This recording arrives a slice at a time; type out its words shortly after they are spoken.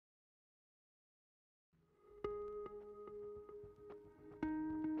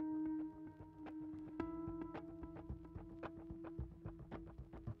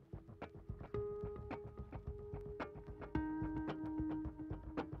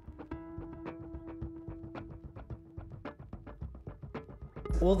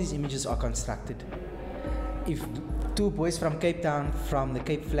All these images are constructed. If two boys from Cape Town, from the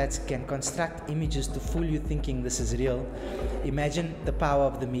Cape Flats, can construct images to fool you thinking this is real, imagine the power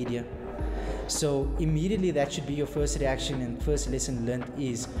of the media. So immediately that should be your first reaction and first lesson learned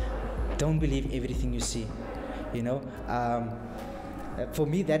is don't believe everything you see. You know, for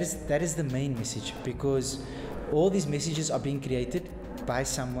me that is the main message, because all these messages are being created by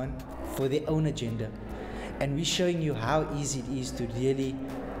someone for their own agenda, and we're showing you how easy it is to really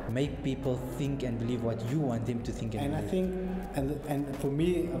make people think and believe what you want them to think and believe. I think, and for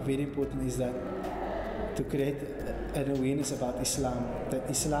me, very important is that to create an awareness about Islam, that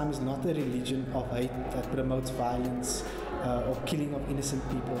Islam is not a religion of hate that promotes violence or killing of innocent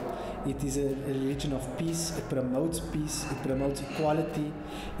people. It is a religion of peace. It promotes equality.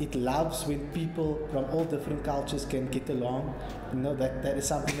 It loves when people from all different cultures can get along. You know, that is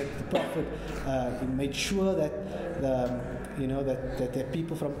something that the Prophet made sure that that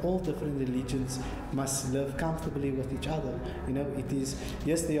people from all different religions must live comfortably with each other. You know, it is,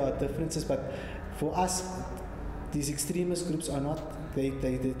 yes, there are differences, but for us, these extremist groups are not, they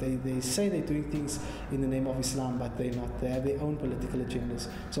say they're doing things in the name of Islam, but they're not. They have their own political agendas.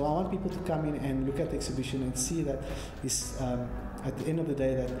 So I want people to come in and look at the exhibition and see that at the end of the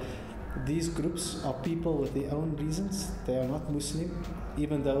day, that these groups are people with their own reasons. They are not Muslim,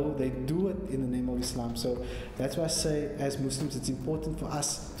 even though they do it in the name of Islam. So that's why I say, as Muslims, it's important for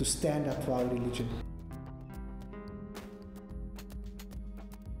us to stand up for our religion.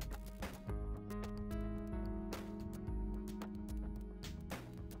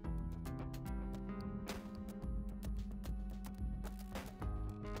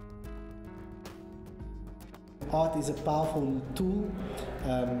 Art is a powerful tool,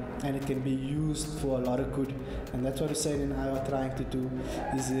 and it can be used for a lot of good, and that's what Hussein and I are trying to do,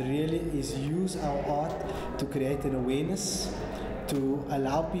 is use our art to create an awareness, to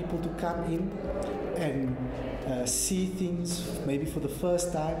allow people to come in and see things maybe for the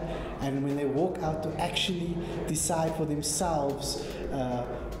first time, and when they walk out to actually decide for themselves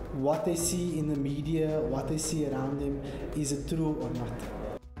what they see in the media, what they see around them, is it true or not.